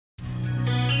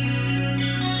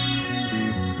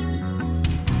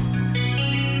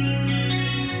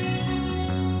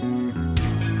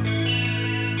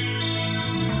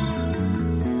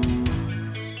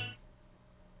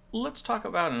let's talk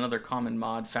about another common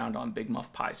mod found on Big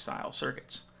Muff Pi style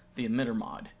circuits, the emitter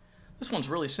mod. This one's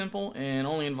really simple and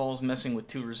only involves messing with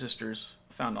two resistors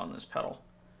found on this pedal.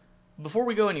 Before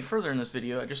we go any further in this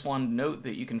video, I just wanted to note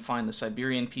that you can find the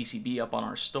Siberian PCB up on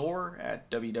our store at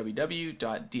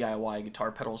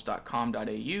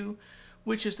www.diyguitarpedals.com.au,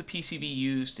 which is the PCB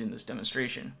used in this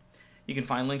demonstration. You can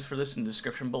find links for this in the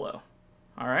description below.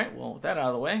 Alright, well with that out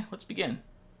of the way, let's begin.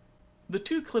 The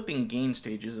two clipping gain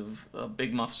stages of a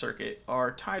Big Muff circuit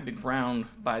are tied to ground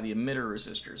by the emitter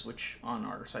resistors, which on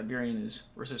our Siberian is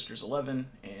resistors 11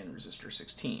 and resistor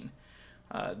 16.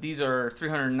 These are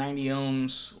 390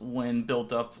 ohms when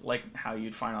built up like how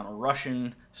you'd find on a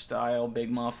Russian style Big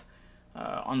Muff.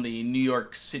 On the New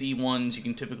York City ones, you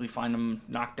can typically find them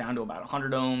knocked down to about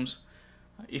 100 ohms.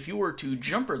 If you were to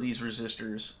jumper these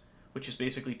resistors, which is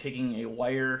basically taking a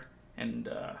wire and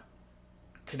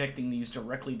connecting these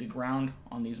directly to ground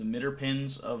on these emitter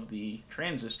pins of the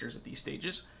transistors at these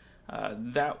stages,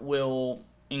 that will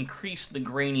increase the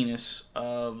graininess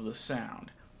of the sound.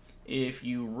 If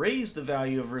you raise the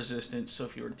value of resistance, so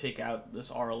if you were to take out this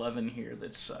R11 here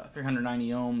that's 390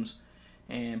 ohms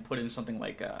and put in something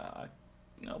like a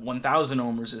 1000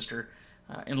 ohm resistor,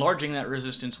 enlarging that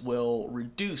resistance will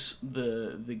reduce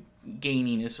the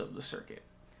gaininess of the circuit.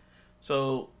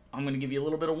 So I'm going to give you a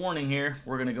little bit of warning here.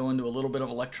 We're going to go into a little bit of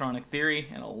electronic theory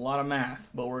and a lot of math,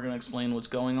 but we're going to explain what's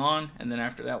going on, and then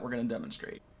after that we're going to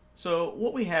demonstrate. So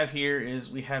what we have here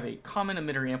is we have a common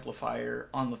emitter amplifier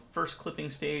on the first clipping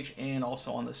stage and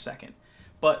also on the second.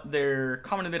 But they're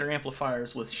common emitter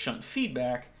amplifiers with shunt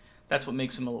feedback. That's what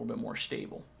makes them a little bit more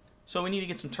stable. So we need to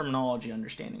get some terminology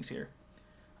understandings here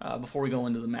before we go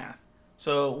into the math.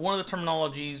 So one of the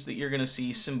terminologies that you're going to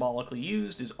see symbolically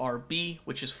used is RB,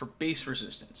 which is for base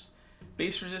resistance.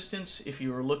 Base resistance, if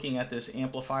you were looking at this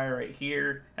amplifier right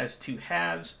here as two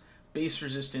halves, base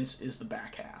resistance is the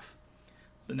back half.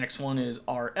 The next one is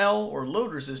RL, or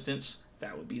load resistance.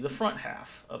 That would be the front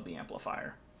half of the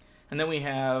amplifier. And then we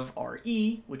have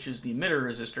RE, which is the emitter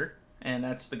resistor, and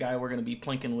that's the guy we're going to be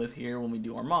plinking with here when we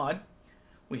do our mod.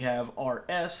 We have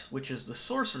RS, which is the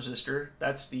source resistor.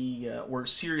 That's the, or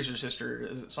series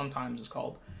resistor, as it sometimes is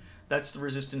called. That's the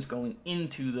resistance going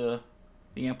into the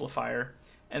amplifier.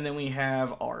 And then we have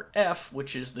RF,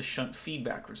 which is the shunt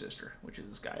feedback resistor, which is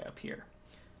this guy up here.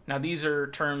 Now these are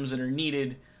terms that are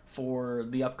needed for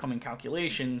the upcoming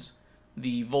calculations.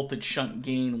 The voltage shunt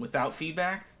gain without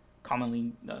feedback,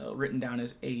 commonly written down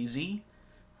as AZ.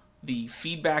 The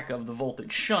feedback of the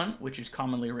voltage shunt, which is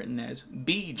commonly written as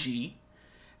BG.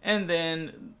 And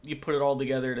then you put it all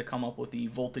together to come up with the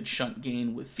voltage shunt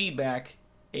gain with feedback,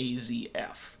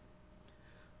 AZF.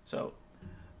 So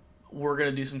we're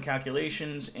going to do some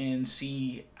calculations and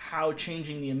see how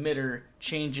changing the emitter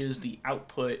changes the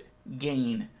output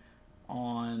gain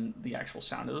on the actual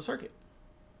sound of the circuit.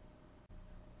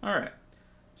 Alright,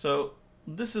 so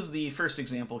this is the first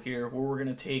example here where we're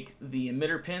going to take the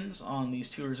emitter pins on these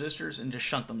two resistors and just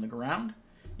shunt them to ground.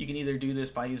 You can either do this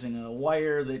by using a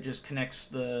wire that just connects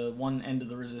the one end of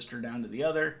the resistor down to the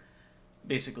other,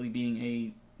 basically being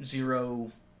a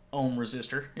 0 ohm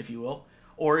resistor, if you will.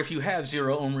 Or if you have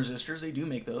 0 ohm resistors, they do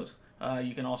make those,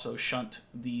 you can also shunt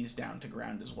these down to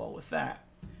ground as well with that.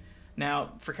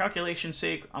 Now, for calculation's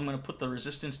sake, I'm going to put the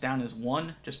resistance down as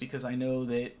 1, just because I know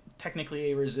that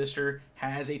technically a transistor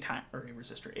has a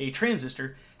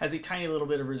tiny little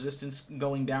bit of resistance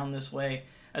going down this way,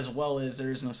 as well as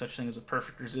there is no such thing as a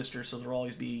perfect resistor, so there will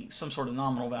always be some sort of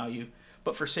nominal value.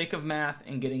 But for sake of math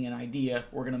and getting an idea,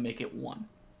 we're going to make it 1.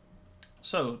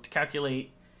 So to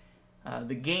calculate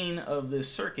the gain of this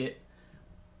circuit,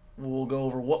 we'll go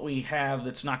over what we have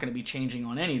that's not going to be changing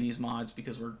on any of these mods,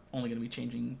 because we're only going to be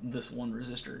changing this one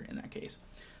resistor in that case.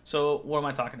 So what am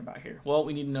I talking about here? Well,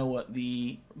 we need to know what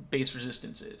the base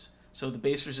resistance is. So the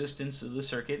base resistance of the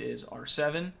circuit is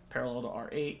R7 parallel to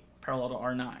R8 parallel to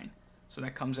R9. So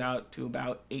that comes out to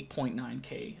about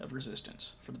 8.9K of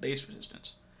resistance for the base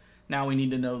resistance. Now we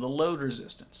need to know the load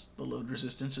resistance. The load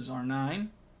resistance is R9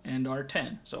 and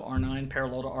R10. So R9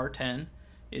 parallel to R10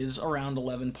 is around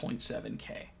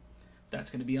 11.7K. That's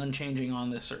going to be unchanging on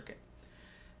this circuit.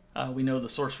 We know the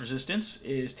source resistance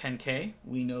is 10K.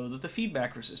 We know that the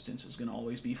feedback resistance is going to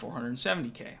always be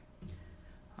 470K.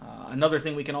 Another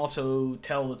thing we can also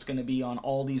tell that's going to be on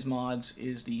all these mods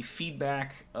is the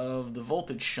feedback of the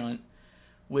voltage shunt,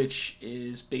 which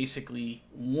is basically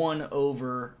 1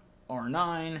 over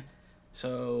R9.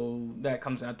 So that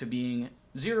comes out to being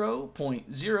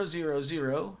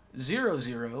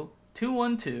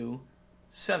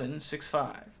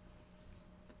 0.000000212.765.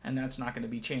 And that's not going to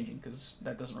be changing because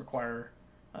that doesn't require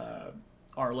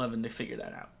R11 to figure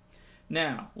that out.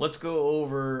 Now, let's go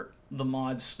over the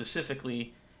mods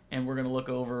specifically, and we're going to look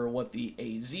over what the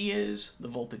AZ is, the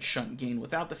voltage shunt gain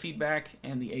without the feedback,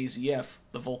 and the AZF,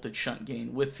 the voltage shunt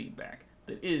gain with feedback,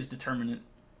 that is determined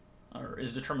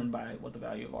by what the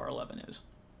value of R11 is.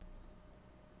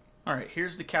 Alright,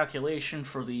 here's the calculation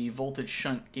for the voltage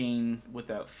shunt gain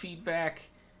without feedback,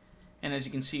 and as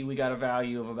you can see we got a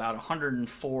value of about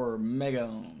 104 mega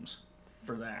ohms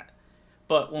for that.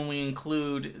 But when we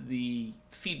include the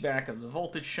feedback of the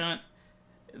voltage shunt,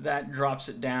 that drops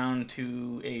it down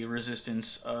to a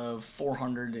resistance of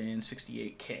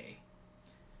 468K.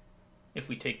 If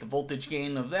we take the voltage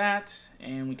gain of that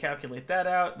and we calculate that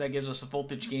out, that gives us a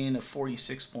voltage gain of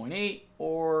 46.8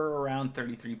 or around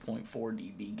 33.4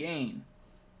 dB gain.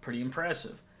 Pretty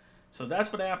impressive. So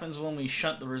that's what happens when we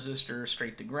shunt the resistor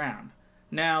straight to ground.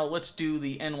 Now let's do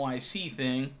the NYC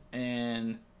thing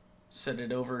and set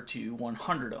it over to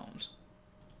 100 ohms.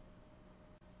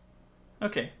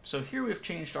 Okay, so here we've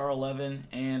changed R11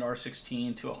 and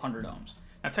R16 to 100 ohms.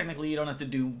 Now technically you don't have to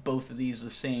do both of these the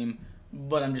same,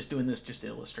 but I'm just doing this just to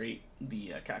illustrate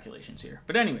the calculations here.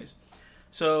 But anyways,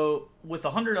 so with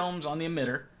 100 ohms on the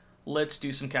emitter, let's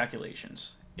do some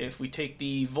calculations. If we take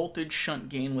the voltage shunt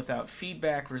gain without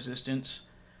feedback resistance,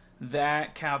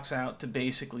 that calcs out to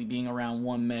basically being around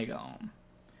 1 mega ohm.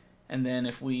 And then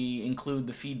if we include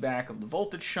the feedback of the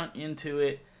voltage shunt into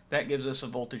it, that gives us a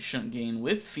voltage shunt gain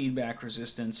with feedback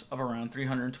resistance of around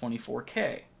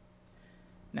 324K.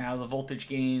 Now the voltage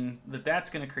gain that that's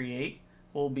going to create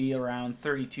will be around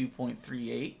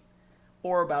 32.38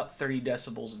 or about 30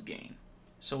 decibels of gain.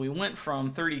 So we went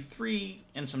from 33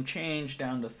 and some change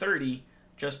down to 30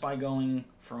 just by going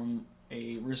from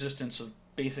a resistance of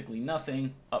basically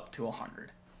nothing up to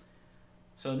 100.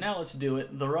 So now let's do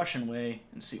it the Russian way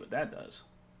and see what that does.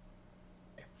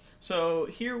 So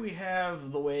here we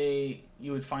have the way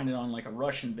you would find it on like a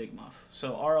Russian Big Muff.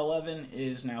 So R11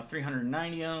 is now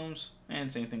 390 ohms,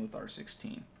 and same thing with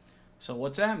R16. So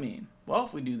what's that mean? Well,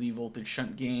 if we do the voltage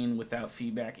shunt gain without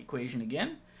feedback equation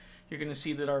again, you're going to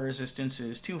see that our resistance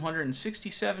is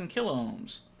 267 kilo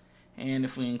ohms. And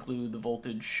if we include the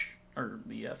voltage, or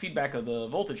the feedback of the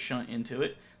voltage shunt into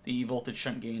it, the voltage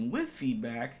shunt gain with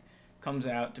feedback comes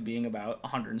out to being about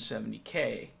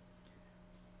 170K.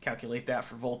 Calculate that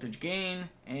for voltage gain,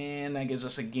 and that gives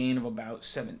us a gain of about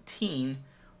 17,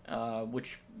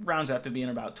 which rounds out to being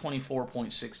about 24.6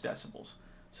 decibels.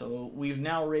 So we've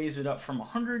now raised it up from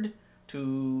 100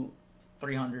 to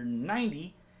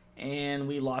 390, and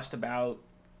we lost about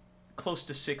close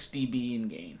to 6 dB in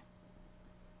gain.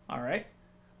 Alright,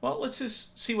 well, let's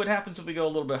just see what happens if we go a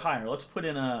little bit higher. Let's put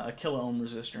in a kilo ohm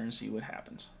resistor and see what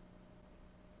happens.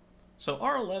 So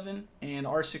R11 and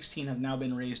R16 have now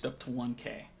been raised up to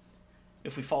 1K.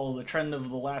 If we follow the trend of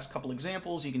the last couple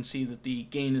examples, you can see that the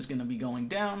gain is going to be going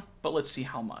down, but let's see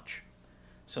how much.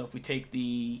 So if we take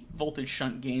the voltage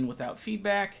shunt gain without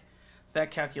feedback,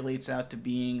 that calculates out to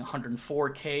being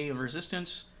 104K of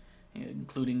resistance,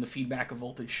 including the feedback of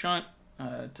voltage shunt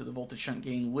to the voltage shunt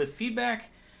gain with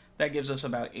feedback. That gives us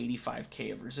about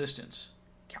 85K of resistance.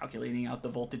 Calculating out the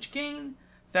voltage gain,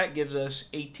 that gives us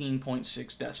 18.6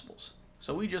 decibels.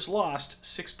 So we just lost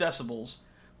 6 decibels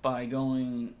by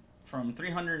going from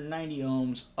 390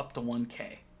 ohms up to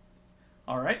 1K.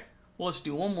 Alright, well, let's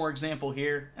do one more example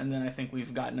here, and then I think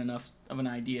we've gotten enough of an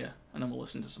idea, and then we'll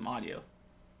listen to some audio.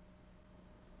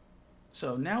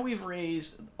 So now we've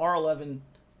raised R11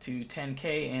 to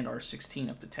 10K and R16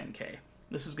 up to 10K.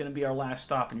 This is going to be our last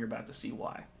stop, and you're about to see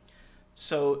why.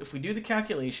 So if we do the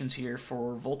calculations here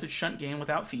for voltage shunt gain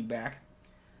without feedback,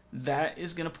 that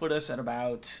is going to put us at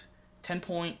about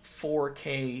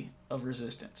 10.4K of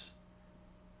resistance.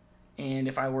 And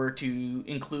if I were to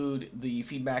include the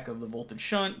feedback of the voltage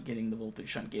shunt, getting the voltage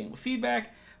shunt gain with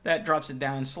feedback, that drops it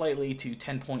down slightly to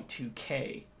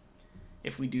 10.2K.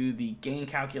 If we do the gain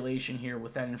calculation here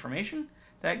with that information,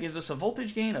 that gives us a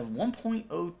voltage gain of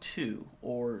 1.02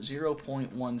 or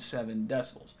 0.17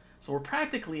 decibels. So we're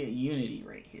practically at unity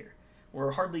right here.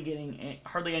 We're hardly getting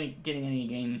any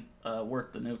gain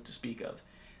worth the note to speak of.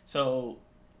 So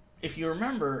if you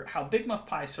remember how Big Muff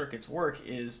Pi circuits work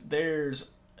is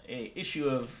there's a issue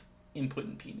of input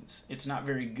impedance. It's not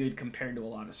very good compared to a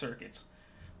lot of circuits.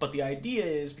 But the idea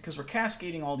is because we're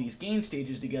cascading all these gain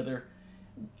stages together,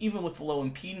 even with the low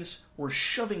impedance, we're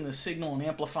shoving the signal and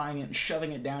amplifying it and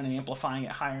shoving it down and amplifying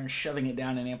it higher and shoving it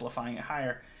down and amplifying it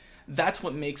higher. That's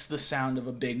what makes the sound of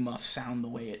a Big Muff sound the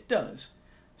way it does.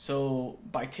 So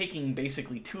by taking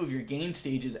basically 2 of your gain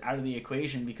stages out of the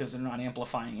equation because they're not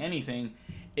amplifying anything,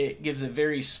 it gives a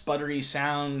very sputtery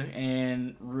sound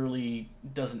and really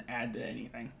doesn't add to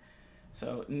anything.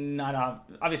 So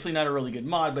obviously not a really good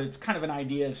mod, but it's kind of an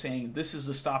idea of saying this is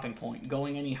the stopping point.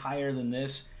 Going any higher than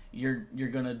this, you're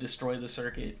going to destroy the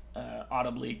circuit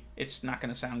audibly. It's not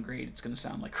going to sound great. It's going to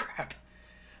sound like crap.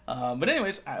 But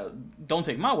anyways, don't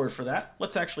take my word for that.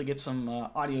 Let's actually get some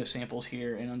audio samples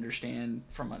here and understand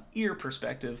from an ear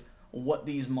perspective what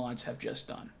these mods have just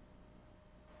done.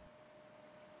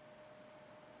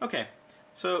 Okay,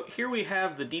 so here we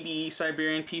have the DBE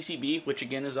Siberian PCB, which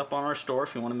again is up on our store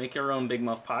if you want to make your own Big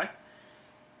Muff pie.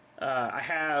 I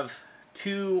have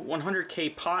two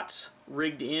 100K pots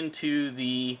rigged into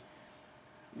the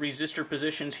resistor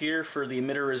positions here for the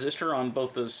emitter resistor on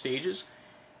both those stages.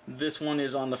 This one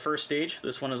is on the first stage,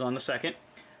 this one is on the second.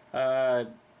 I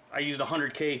used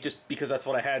 100K just because that's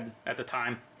what I had at the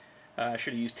time. I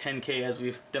should have used 10K as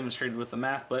we've demonstrated with the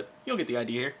math, but you'll get the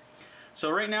idea here. So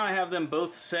right now I have them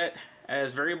both set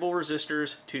as variable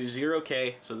resistors to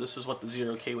 0K, so this is what the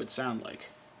 0K would sound like.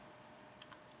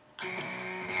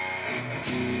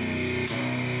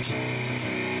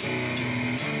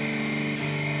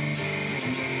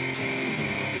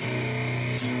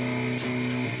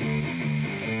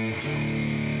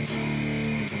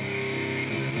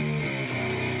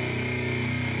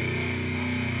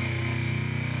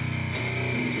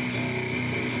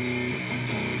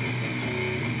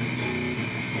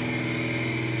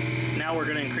 Now we're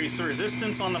going to increase the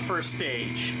resistance on the first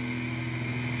stage.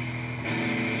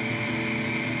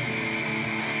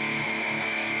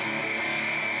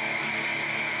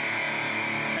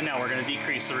 And now we're going to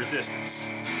decrease the resistance.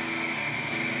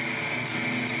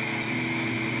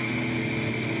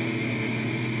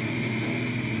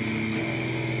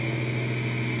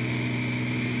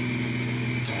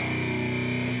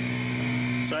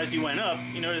 So as you went up,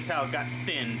 you notice how it got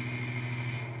thin.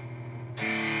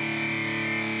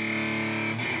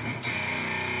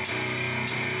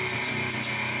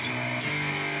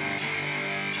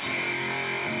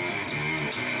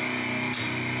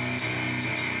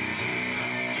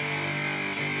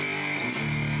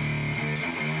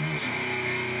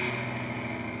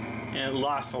 And it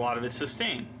lost a lot of its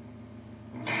sustain.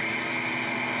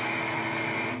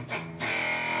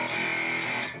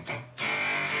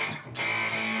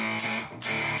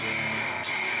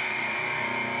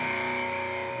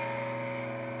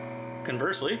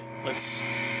 Conversely, let's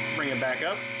bring it back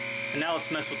up, and now let's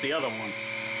mess with the other one.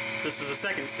 This is the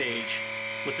second stage,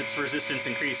 with its resistance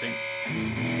increasing.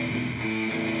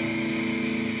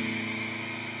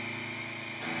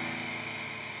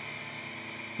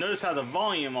 Notice how the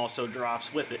volume also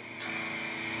drops with it.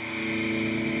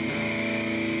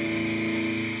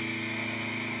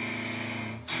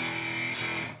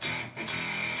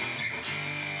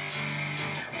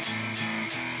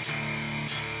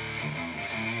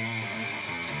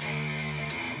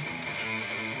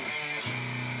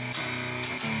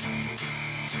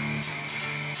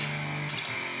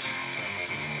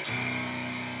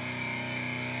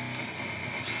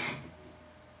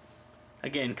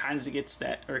 Again, kind of gets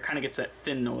that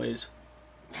thin noise.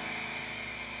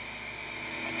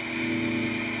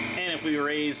 And if we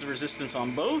raise the resistance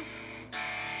on both,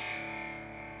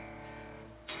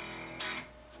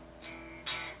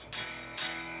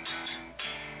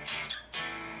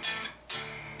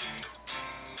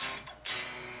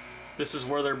 this is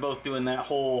where they're both doing that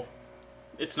whole,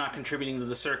 it's not contributing to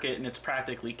the circuit and it's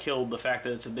practically killed the fact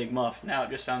that it's a big muff. Now it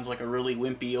just sounds like a really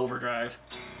wimpy overdrive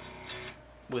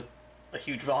with a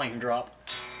huge volume drop.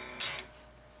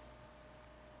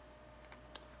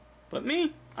 But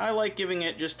me, I like giving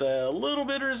it just a little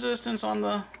bit of resistance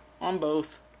on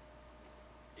both,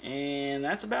 and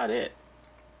that's about it.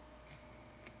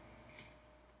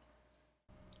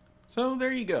 So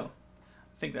there you go.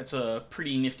 I think that's a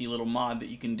pretty nifty little mod that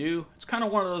you can do. It's kind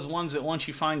of one of those ones that once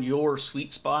you find your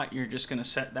sweet spot, you're just going to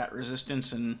set that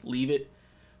resistance and leave it.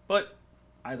 But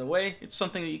either way, it's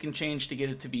something that you can change to get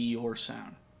it to be your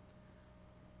sound.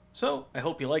 So, I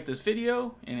hope you liked this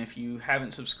video, and if you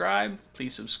haven't subscribed,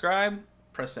 please subscribe,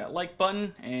 press that like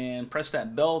button, and press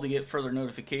that bell to get further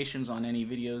notifications on any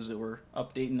videos that we're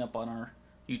updating up on our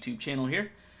YouTube channel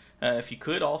here. If you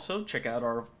could also check out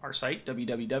our site,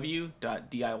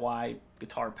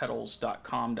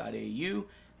 www.diyguitarpedals.com.au,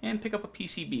 and pick up a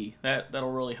PCB.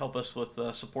 That'll really help us with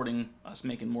supporting us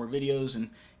making more videos and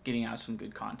getting out some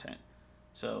good content.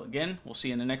 So again, we'll see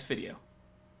you in the next video.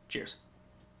 Cheers.